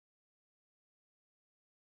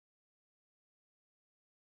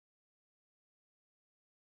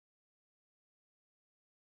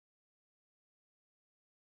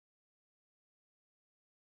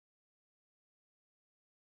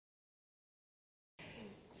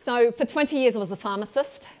So for 20 years I was a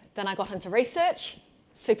pharmacist, then I got into research,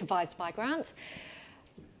 supervised by Grant.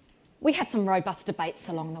 We had some robust debates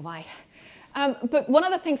along the way. But one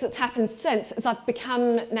of the things that's happened since is I've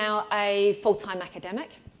become now a full-time academic.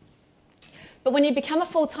 But when you become a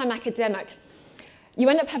full-time academic, you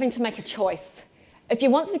end up having to make a choice. If you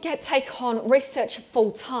want to take on research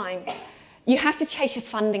full-time, you have to chase your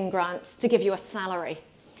funding grants to give you a salary.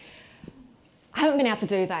 I haven't been able to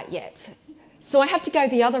do that yet. So I have to go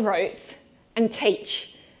the other route and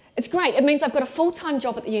teach. It's great. It means I've got a full-time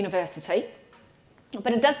job at the university,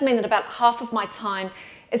 but it does mean that about half of my time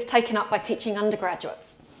is taken up by teaching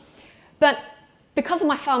undergraduates. But because of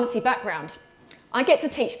my pharmacy background, I get to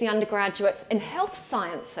teach the undergraduates in health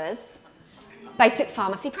sciences, basic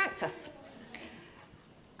pharmacy practice.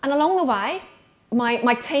 And along the way,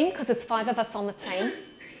 my team, because there's 5 of us on the team,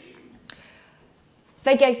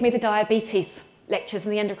 they gave me the diabetes lectures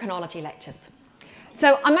and the endocrinology lectures.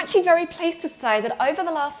 So I'm actually very pleased to say that over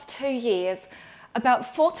the last 2 years,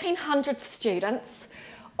 about 1,400 students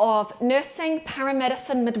of nursing,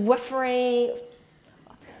 paramedicine, midwifery,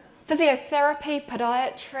 physiotherapy,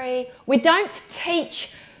 podiatry. We don't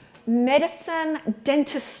teach medicine,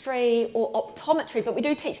 dentistry, or optometry, but we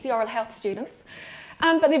do teach the oral health students.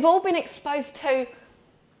 But they've all been exposed to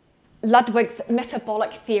Ludwig's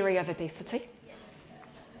metabolic theory of obesity.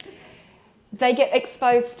 They get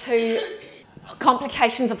exposed to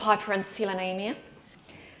complications of hyperinsulinemia.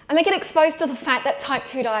 And they get exposed to the fact that type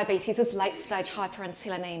 2 diabetes is late-stage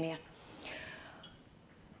hyperinsulinemia.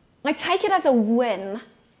 I take it as a win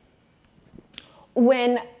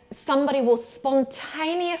when somebody will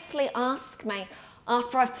spontaneously ask me,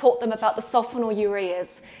 after I've taught them about the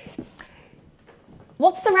sulfonylureas,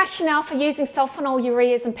 what's the rationale for using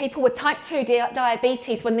sulfonylureas in people with type 2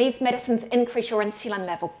 diabetes when these medicines increase your insulin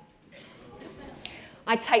level?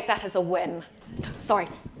 I take that as a win. Sorry.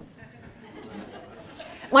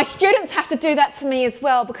 My students have to do that to me as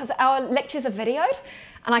well because our lectures are videoed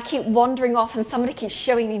and I keep wandering off and somebody keeps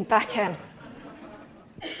showing me back in.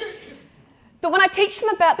 But when I teach them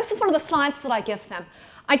about, this is one of the slides that I give them,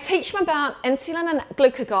 I teach them about insulin and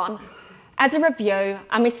glucagon as a review,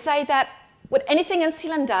 and we say that what anything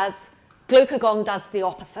insulin does, glucagon does the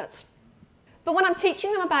opposite. But when I'm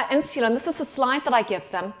teaching them about insulin, this is a slide that I give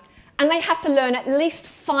them, and they have to learn at least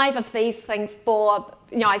 5 of these things for,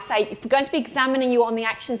 I say, if we're going to be examining you on the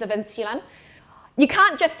actions of insulin, you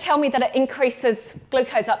can't just tell me that it increases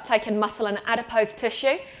glucose uptake in muscle and adipose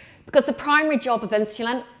tissue, because the primary job of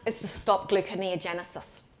insulin is to stop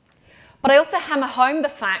gluconeogenesis. But I also hammer home the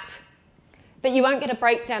fact that you won't get a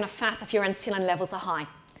breakdown of fat if your insulin levels are high.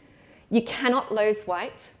 You cannot lose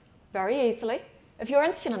weight very easily if your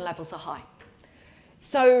insulin levels are high.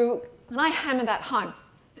 So, and I hammer that home.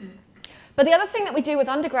 But the other thing that we do with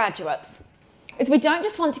undergraduates is we don't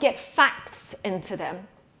just want to get facts into them.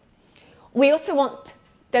 We also want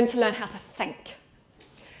them to learn how to think.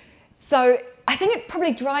 So I think it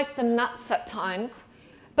probably drives them nuts at times,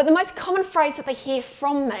 but the most common phrase that they hear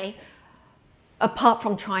from me, apart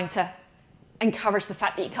from trying to encourage the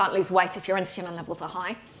fact that you can't lose weight if your insulin levels are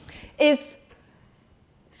high, is,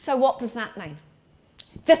 so what does that mean?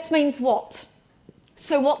 This means what?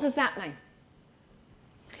 So what does that mean?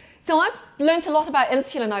 So I've learned a lot about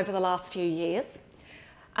insulin over the last few years,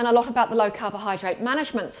 and a lot about the low carbohydrate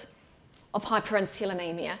management of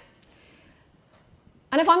hyperinsulinemia.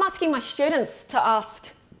 And if I'm asking my students to ask,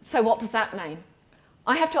 so what does that mean?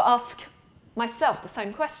 I have to ask myself the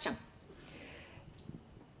same question.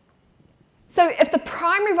 So if the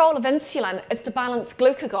primary role of insulin is to balance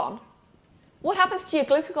glucagon, what happens to your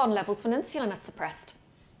glucagon levels when insulin is suppressed?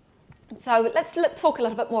 So let's talk a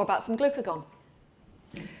little bit more about some glucagon.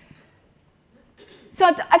 So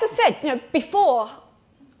as I said, before,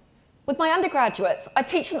 with my undergraduates, I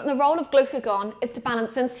teach them that the role of glucagon is to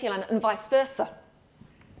balance insulin and vice versa.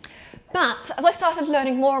 But as I started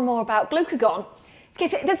learning more and more about glucagon,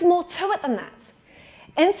 there's more to it than that.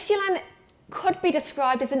 Insulin could be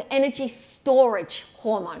described as an energy storage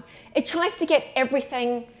hormone. It tries to get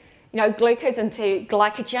everything, glucose into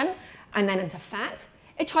glycogen and then into fat.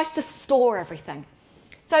 It tries to store everything.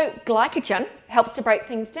 So glycogen helps to break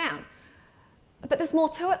things down. But there's more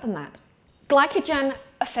to it than that. Glycogen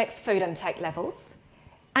affects food intake levels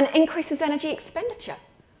and increases energy expenditure.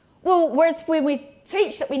 Well, whereas when we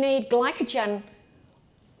teach that we need glycogen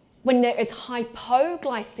when there is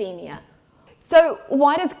hypoglycemia. So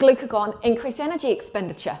why does glucagon increase energy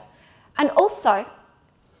expenditure? And also,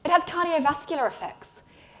 it has cardiovascular effects.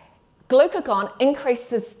 Glucagon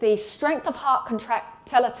increases the strength of heart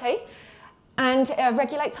contractility and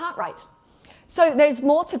regulates heart rate. So there's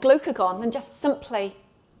more to glucagon than just simply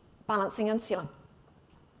balancing insulin.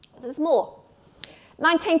 There's more.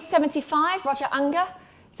 1975, Roger Unger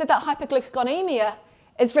said that hyperglucagonemia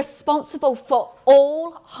is responsible for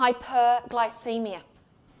all hyperglycemia.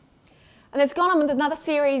 And it's gone on with another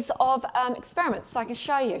series of experiments, so I can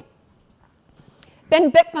show you.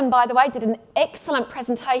 Ben Bickman, by the way, did an excellent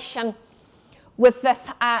presentation with this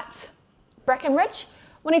at Breckenridge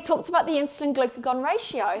when he talked about the insulin-glucagon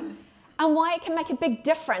ratio and why it can make a big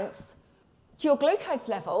difference to your glucose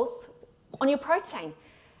levels on your protein.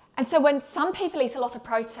 And so when some people eat a lot of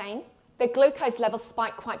protein, their glucose levels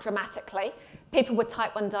spike quite dramatically. People with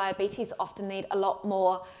type 1 diabetes often need a lot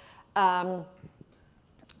more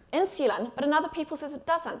insulin, but in other people says it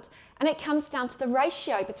doesn't. And it comes down to the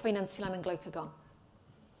ratio between insulin and glucagon.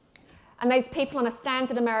 And those people on a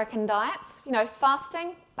standard American diet, you know,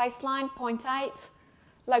 fasting, baseline 0.8,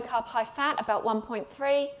 low carb, high fat, about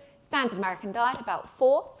 1.3, standard American diet, about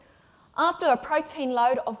 4. After a protein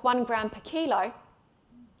load of 1 gram per kilo,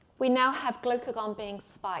 we now have glucagon being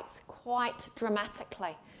spiked quite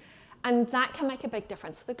dramatically. And that can make a big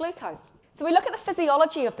difference for the glucose. So we look at the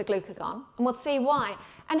physiology of the glucagon, and we'll see why,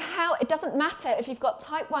 and how it doesn't matter if you've got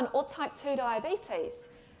type 1 or type 2 diabetes.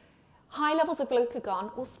 High levels of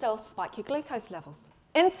glucagon will still spike your glucose levels.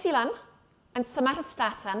 Insulin and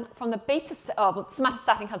somatostatin from the beta cell, well,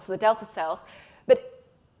 somatostatin comes from the delta cells, but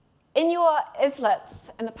in your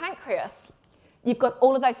islets in the pancreas, you've got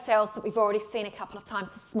all of those cells that we've already seen a couple of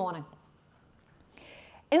times this morning.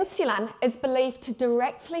 Insulin is believed to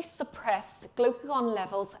directly suppress glucagon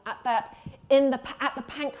levels at the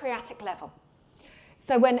pancreatic level.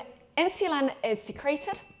 So when insulin is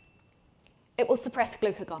secreted, it will suppress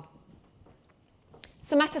glucagon.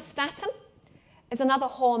 Somatostatin is another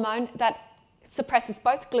hormone that suppresses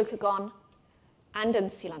both glucagon and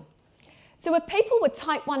insulin. So with people with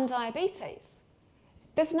type 1 diabetes,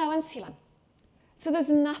 there's no insulin. So there's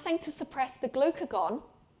nothing to suppress the glucagon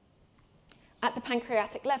at the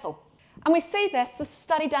pancreatic level. And we see this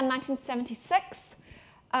study done in 1976.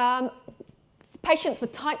 Patients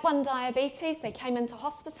with type 1 diabetes, they came into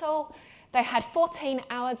hospital. They had 14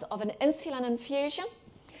 hours of an insulin infusion.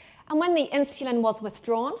 And when the insulin was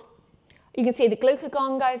withdrawn, you can see the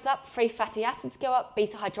glucagon goes up, free fatty acids go up,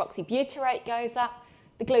 beta-hydroxybutyrate goes up,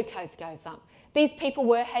 the glucose goes up. These people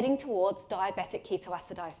were heading towards diabetic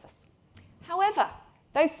ketoacidosis. However,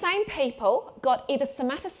 those same people got either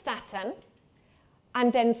somatostatin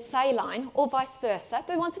and then saline, or vice versa.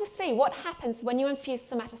 They wanted to see what happens when you infuse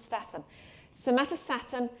somatostatin.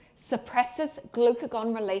 Somatostatin suppresses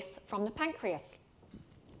glucagon release from the pancreas.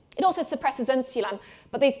 It also suppresses insulin,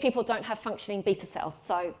 but these people don't have functioning beta cells.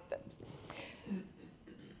 So,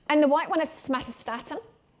 and the white one is somatostatin,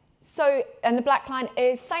 and the black line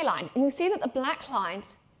is saline. And you can see that the black line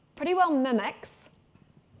pretty well mimics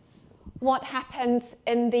what happens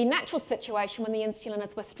in the natural situation when the insulin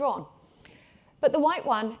is withdrawn. But the white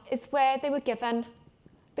one is where they were given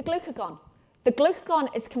the glucagon. The glucagon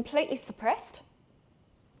is completely suppressed,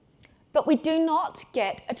 but we do not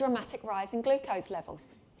get a dramatic rise in glucose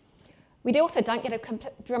levels. We also don't get a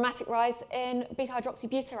dramatic rise in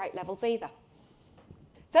beta-hydroxybutyrate levels either.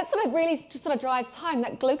 So that's what really just sort of drives home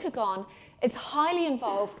that glucagon is highly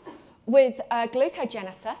involved with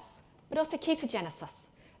glucogenesis, but also ketogenesis.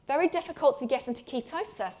 Very difficult to get into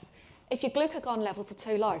ketosis if your glucagon levels are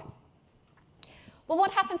too low. Well,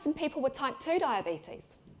 what happens in people with type 2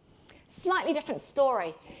 diabetes? Slightly different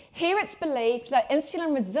story. Here it's believed that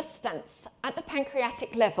insulin resistance at the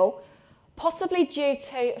pancreatic level, possibly due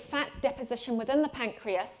to fat deposition within the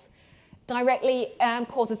pancreas, directly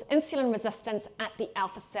causes insulin resistance at the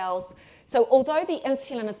alpha cells. So although the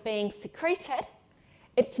insulin is being secreted,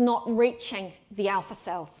 it's not reaching the alpha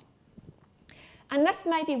cells. And this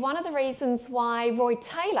may be one of the reasons why Roy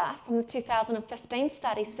Taylor from the 2015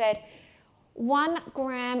 study said 1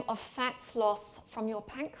 gram of fat loss from your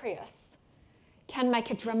pancreas can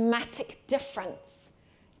make a dramatic difference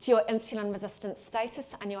to your insulin resistance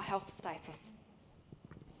status and your health status.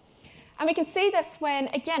 And we can see this when,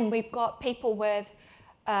 again, we've got people with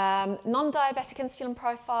non-diabetic insulin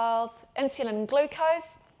profiles, insulin and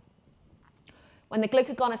glucose. When the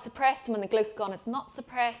glucagon is suppressed and when the glucagon is not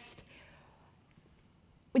suppressed,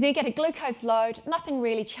 when you get a glucose load, nothing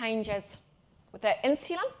really changes with their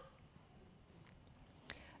insulin.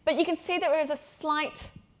 But you can see that there is a slight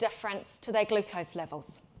difference to their glucose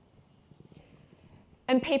levels.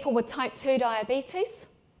 In people with type 2 diabetes,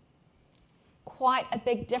 quite a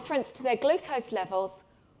big difference to their glucose levels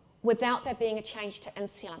without there being a change to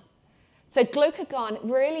insulin. So glucagon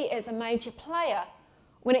really is a major player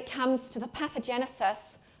when it comes to the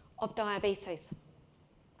pathogenesis of diabetes.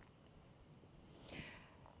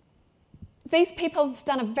 These people have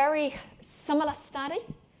done a very similar study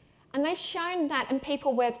And they've shown that in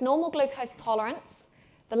people with normal glucose tolerance,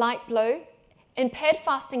 the light blue, impaired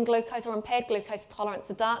fasting glucose or impaired glucose tolerance,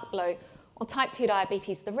 the dark blue, or type 2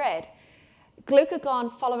 diabetes, the red,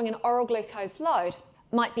 glucagon following an oral glucose load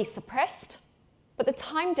might be suppressed, but the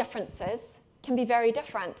time differences can be very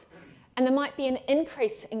different. And there might be an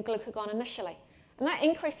increase in glucagon initially. And that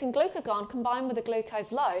increase in glucagon combined with the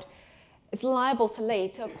glucose load is liable to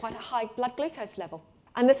lead to quite a high blood glucose level.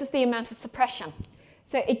 And this is the amount of suppression.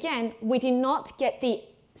 So again, we do not get the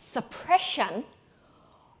suppression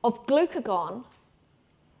of glucagon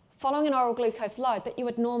following an oral glucose load that you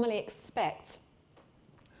would normally expect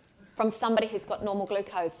from somebody who's got normal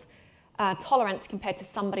glucose tolerance compared to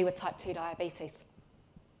somebody with type 2 diabetes.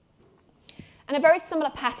 And a very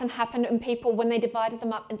similar pattern happened in people when they divided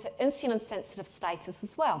them up into insulin-sensitive status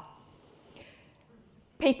as well.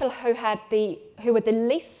 People who were the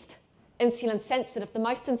least insulin-sensitive, the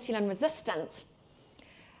most insulin-resistant,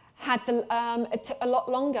 had it took a lot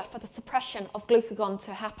longer for the suppression of glucagon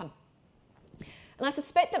to happen. And I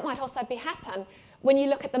suspect that might also happen when you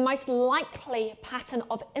look at the most likely pattern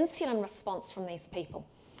of insulin response from these people.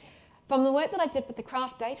 From the work that I did with the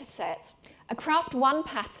Kraft data set, a Kraft 1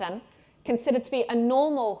 pattern considered to be a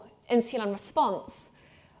normal insulin response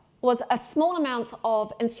was a small amount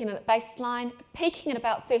of insulin at baseline, peaking at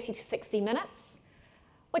about 30 to 60 minutes,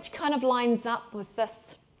 which kind of lines up with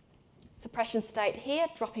this suppression state here,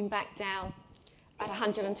 dropping back down at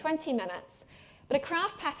 120 minutes. But a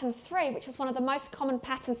Kraft pattern 3, which is one of the most common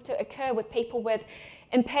patterns to occur with people with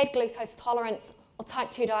impaired glucose tolerance or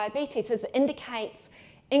type 2 diabetes, is it indicates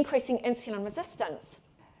increasing insulin resistance.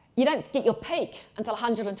 You don't get your peak until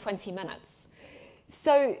 120 minutes.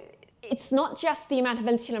 So it's not just the amount of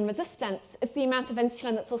insulin resistance, it's the amount of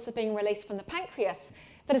insulin that's also being released from the pancreas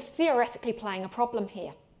that is theoretically playing a problem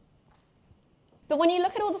here. But when you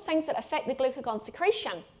look at all the things that affect the glucagon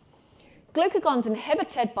secretion, glucagon's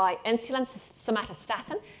inhibited by insulin,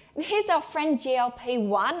 somatostatin, and here's our friend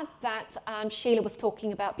GLP-1 that Sheila was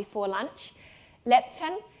talking about before lunch,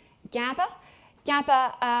 leptin, GABA,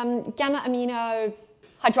 gamma amino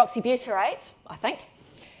hydroxybutyrate, I think,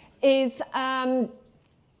 is a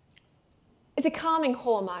calming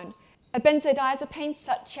hormone. A benzodiazepine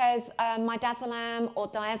such as midazolam or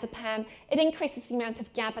diazepam, it increases the amount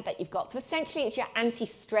of GABA that you've got. So essentially it's your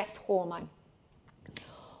anti-stress hormone.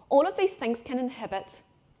 All of these things can inhibit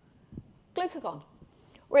glucagon.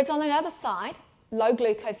 Whereas on the other side, low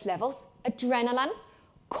glucose levels, adrenaline,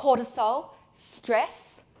 cortisol,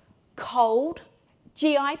 stress, cold,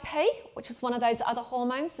 GIP, which is one of those other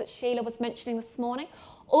hormones that Sheila was mentioning this morning,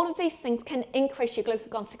 all of these things can increase your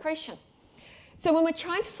glucagon secretion. So when we're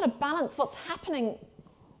trying to sort of balance what's happening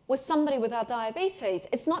with somebody with our diabetes,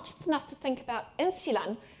 it's not just enough to think about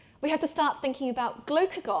insulin, we have to start thinking about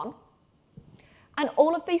glucagon and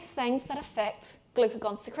all of these things that affect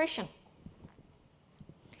glucagon secretion.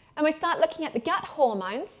 And we start looking at the gut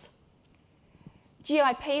hormones.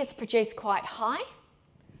 GIP is produced quite high.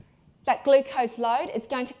 That glucose load is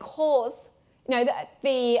going to cause,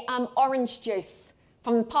 the orange juice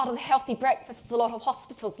from part of the healthy breakfast that a lot of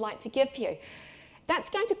hospitals like to give you. That's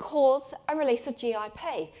going to cause a release of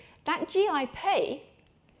GIP. That GIP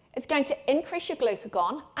is going to increase your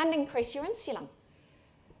glucagon and increase your insulin.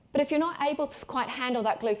 But if you're not able to quite handle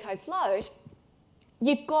that glucose load,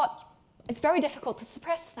 it's very difficult to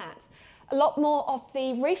suppress that. A lot more of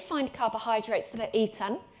the refined carbohydrates that are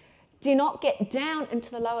eaten do not get down into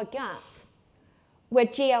the lower gut where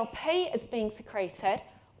GLP is being secreted,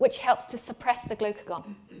 which helps to suppress the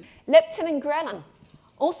glucagon. Leptin and ghrelin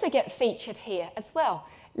also get featured here as well.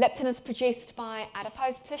 Leptin is produced by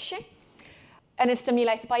adipose tissue and is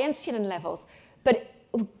stimulated by insulin levels. But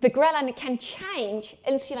the ghrelin can change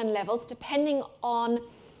insulin levels depending on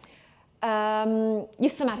your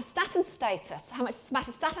somatostatin status. How much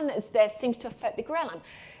somatostatin is there seems to affect the ghrelin.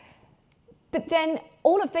 But then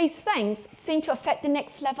all of these things seem to affect the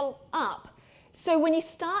next level up. So when you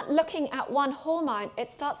start looking at one hormone,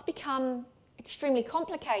 it starts to become extremely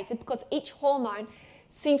complicated because each hormone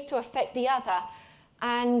seems to affect the other.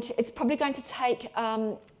 And it's probably going to take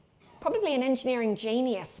probably an engineering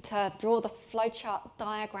genius to draw the flowchart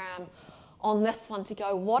diagram on this one to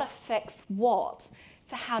go what affects what.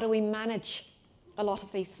 So how do we manage a lot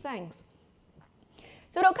of these things?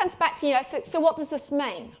 So it all comes back to, so what does this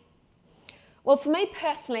mean? Well, for me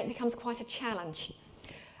personally, it becomes quite a challenge.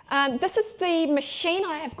 This is the machine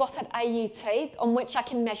I have got at AUT on which I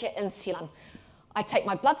can measure insulin. I take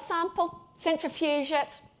my blood sample, centrifuge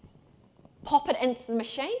it, pop it into the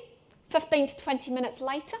machine. 15 to 20 minutes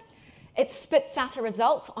later, it spits out a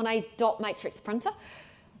result on a dot matrix printer.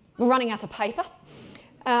 We're running out of paper.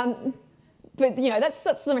 But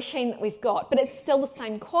that's the machine that we've got, but it's still the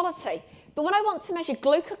same quality. But when I want to measure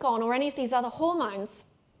glucagon or any of these other hormones,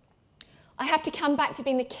 I have to come back to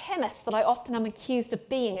being the chemist that I often am accused of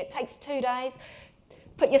being. It takes 2 days.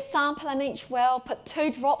 Put your sample in each well, put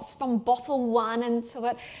 2 drops from bottle 1 into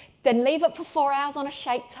it, then leave it for 4 hours on a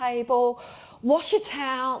shake table, wash it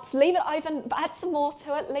out, leave it over, add some more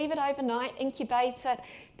to it, leave it overnight, incubate it.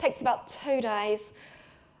 It takes about 2 days.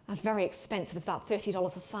 It's very expensive. It's about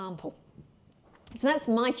 $30 a sample. So that's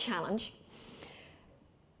my challenge.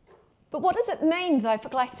 But what does it mean, though, for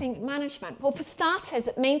glycemic management? Well, for starters,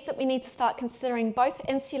 it means that we need to start considering both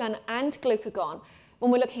insulin and glucagon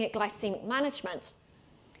when we're looking at glycemic management.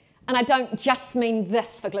 And I don't just mean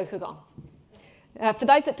this for glucagon. For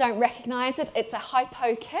those that don't recognise it, it's a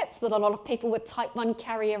hypo kit that a lot of people with type 1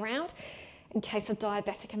 carry around in case of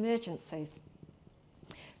diabetic emergencies.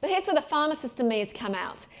 But here's where the pharmacist in me has come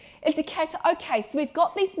out. It's a case of, okay, so we've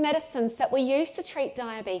got these medicines that we use to treat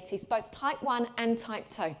diabetes, both type 1 and type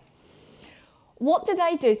 2. What do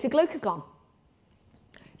they do to glucagon?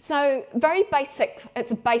 So very basic,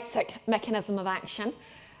 it's a basic mechanism of action.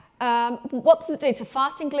 What does it do to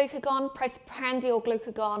fasting glucagon, postprandial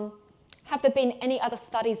glucagon? Have there been any other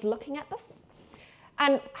studies looking at this?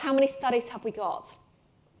 And how many studies have we got?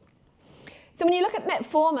 So when you look at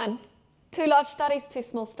metformin, 2 large studies, 2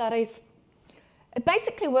 small studies, it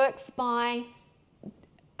basically works by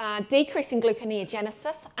decreasing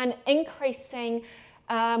gluconeogenesis and increasing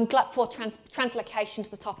GLUT4 translocation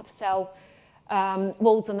to the top of the cell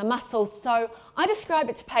walls and the muscles. So I describe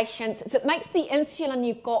it to patients as it makes the insulin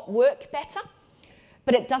you've got work better,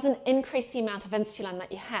 but it doesn't increase the amount of insulin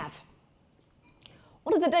that you have.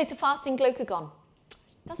 What does it do to fasting glucagon?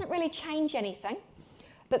 It doesn't really change anything,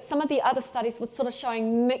 but some of the other studies were sort of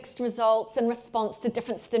showing mixed results in response to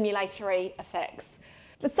different stimulatory effects.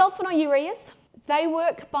 The sulfonylureas, they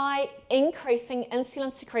work by increasing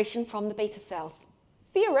insulin secretion from the beta cells.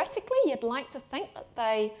 Theoretically, you'd like to think that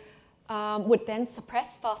they would then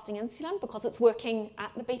suppress fasting insulin because it's working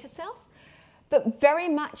at the beta cells, but very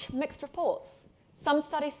much mixed reports. Some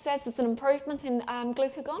studies says there's an improvement in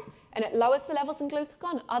glucagon and it lowers the levels in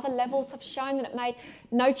glucagon. Other levels have shown that it made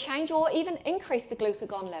no change or even increased the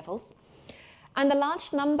glucagon levels. And the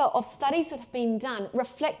large number of studies that have been done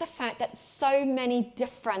reflect the fact that so many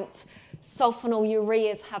different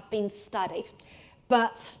sulfonylureas have been studied,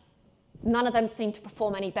 but none of them seem to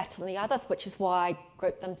perform any better than the others, which is why I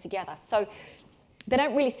grouped them together. So they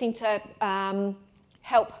don't really seem to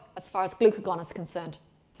help as far as glucagon is concerned.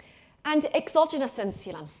 And exogenous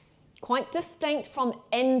insulin, quite distinct from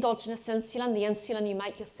endogenous insulin, the insulin you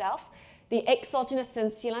make yourself. The exogenous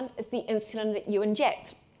insulin is the insulin that you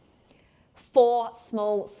inject. 4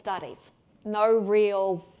 small studies, no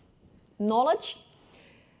real knowledge,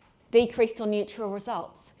 decreased or neutral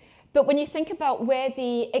results. But when you think about where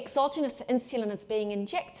the exogenous insulin is being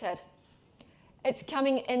injected, it's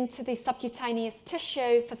coming into the subcutaneous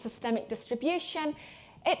tissue for systemic distribution.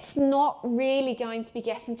 It's not really going to be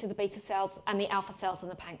getting to the beta cells and the alpha cells in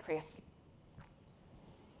the pancreas.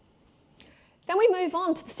 Then we move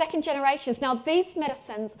on to the second generations. Now, these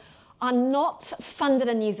medicines are not funded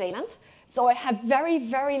in New Zealand, so I have very,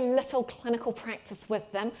 very little clinical practice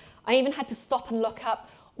with them. I even had to stop and look up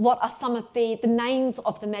what are some of the names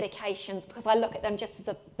of the medications because I look at them just as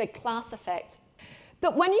a big class effect.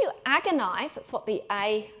 But when you agonize, that's what the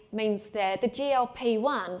A means there, the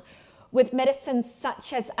GLP-1, with medicines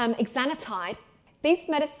such as exenatide, these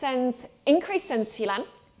medicines increase insulin,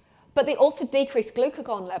 but they also decrease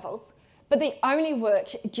glucagon levels, but they only work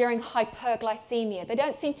during hyperglycemia. They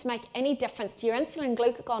don't seem to make any difference to your insulin and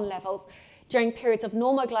glucagon levels during periods of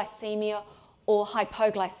normoglycemia or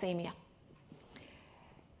hypoglycemia.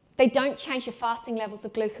 They don't change your fasting levels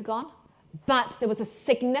of glucagon, but there was a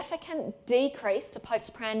significant decrease to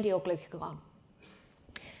postprandial glucagon.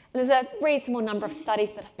 There's a reasonable number of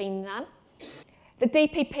studies that have been done. The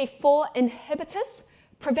DPP-4 inhibitors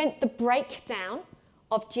prevent the breakdown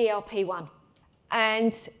of GLP-1.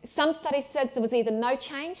 And some studies said there was either no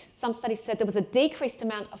change, some studies said there was a decreased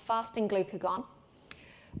amount of fasting glucagon,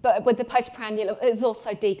 but with the postprandial, it was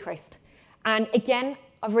also decreased. And again,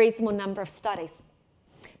 a reasonable number of studies.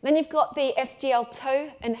 Then you've got the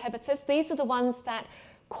SGL2 inhibitors. These are the ones that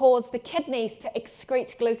cause the kidneys to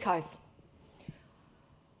excrete glucose.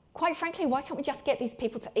 Quite frankly, why can't we just get these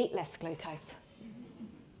people to eat less glucose?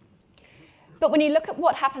 But when you look at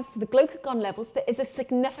what happens to the glucagon levels, there is a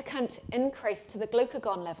significant increase to the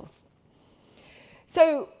glucagon levels.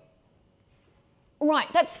 So,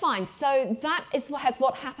 right, that's fine. So that is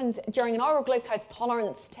what happens during an oral glucose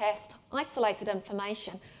tolerance test, isolated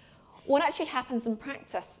information. What actually happens in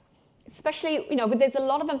practice? especially, there's a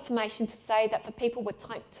lot of information to say that for people with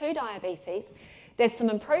type 2 diabetes, there's some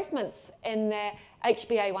improvements in their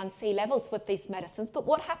HbA1c levels with these medicines, but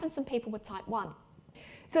what happens in people with type 1?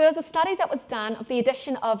 So there was a study that was done of the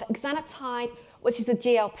addition of exenatide, which is a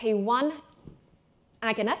GLP-1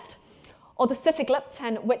 agonist, or the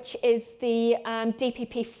sitagliptin, which is the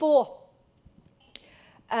DPP-4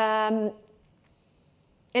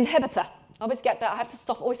 inhibitor. I always get that.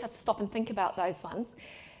 Always have to stop and think about those ones.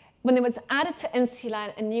 When it was added to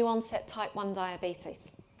insulin in new onset type 1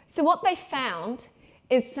 diabetes. So what they found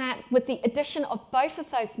is that with the addition of both of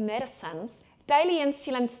those medicines, daily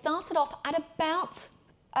insulin started off at about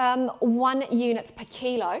 1 unit per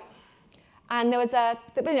kilo. And there was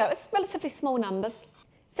it's relatively small numbers,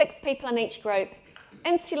 6 people in each group.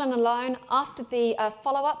 Insulin alone, after the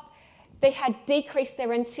follow-up, they had decreased their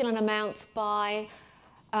insulin amount by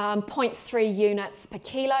 0.3 units per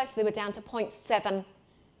kilo, so they were down to 0.7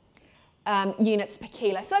 units per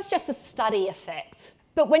kilo. So that's just the study effect.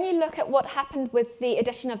 But when you look at what happened with the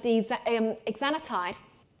addition of the exenatide,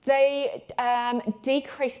 they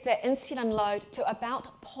decreased their insulin load to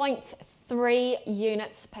about 0.3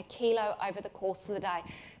 units per kilo over the course of the day.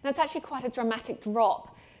 That's actually quite a dramatic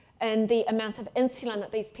drop in the amount of insulin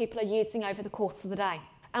that these people are using over the course of the day.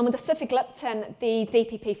 And with the sitagliptin, the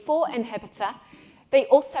DPP-4 inhibitor, they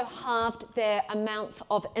also halved their amount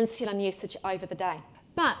of insulin usage over the day.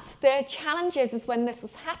 But the challenges is when this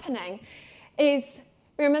was happening is,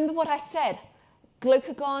 remember what I said,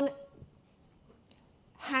 glucagon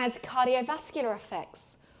has cardiovascular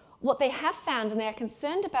effects. What they have found and they're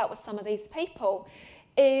concerned about with some of these people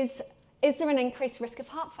is there an increased risk of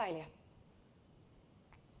heart failure?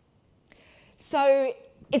 So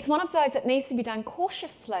it's one of those that needs to be done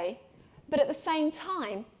cautiously, but at the same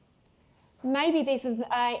time, maybe this is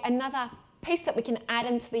another piece that we can add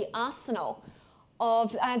into the arsenal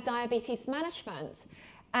of diabetes management.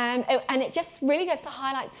 And it just really goes to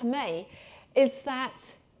highlight to me is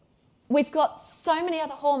that we've got so many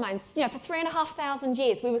other hormones. For 3,500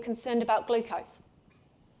 years, we were concerned about glucose.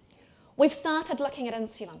 We've started looking at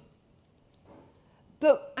insulin.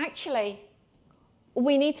 But actually,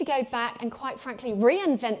 we need to go back and, quite frankly,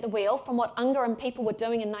 reinvent the wheel from what Unger and people were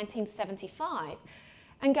doing in 1975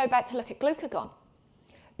 and go back to look at glucagon.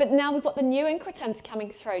 But now we've got the new incretins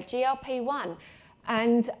coming through, GLP-1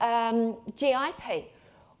 and GIP.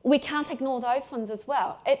 We can't ignore those ones as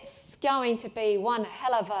well. It's going to be one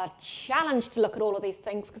hell of a challenge to look at all of these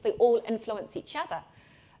things because they all influence each other,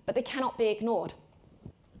 but they cannot be ignored.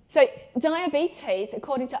 So diabetes,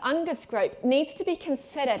 according to Unger's group, needs to be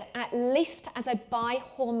considered at least as a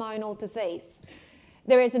bihormonal disease.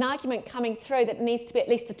 There is an argument coming through that it needs to be at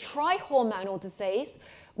least a trihormonal disease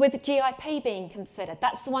with GIP being considered.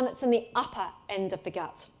 That's the one that's in the upper end of the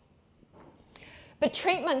gut. But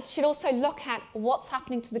treatments should also look at what's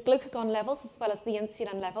happening to the glucagon levels as well as the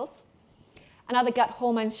insulin levels, and other gut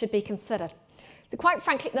hormones should be considered. So quite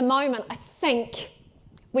frankly, at the moment, I think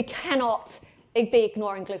we cannot be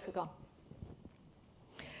ignoring glucagon.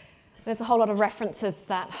 There's a whole lot of references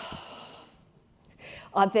that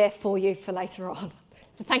are there for you for later on.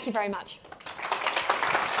 So thank you very much.